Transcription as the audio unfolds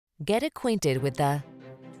Get acquainted with the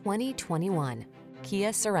 2021 Kia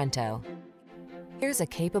Sorento. Here's a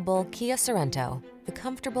capable Kia Sorento, the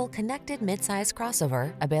comfortable, connected midsize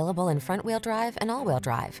crossover available in front-wheel drive and all-wheel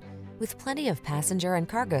drive. With plenty of passenger and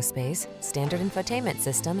cargo space, standard infotainment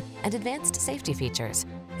system, and advanced safety features,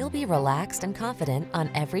 you'll be relaxed and confident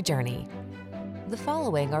on every journey. The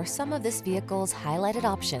following are some of this vehicle's highlighted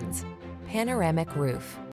options: panoramic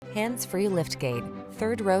roof, hands-free liftgate,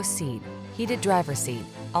 third-row seat, heated driver's seat,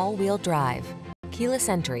 all-wheel drive, keyless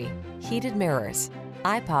entry, heated mirrors,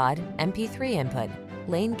 iPod, MP3 input,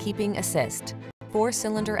 lane keeping assist,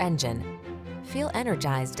 4-cylinder engine. Feel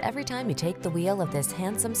energized every time you take the wheel of this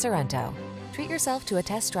handsome Sorento. Treat yourself to a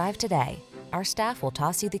test drive today. Our staff will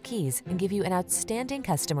toss you the keys and give you an outstanding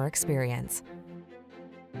customer experience.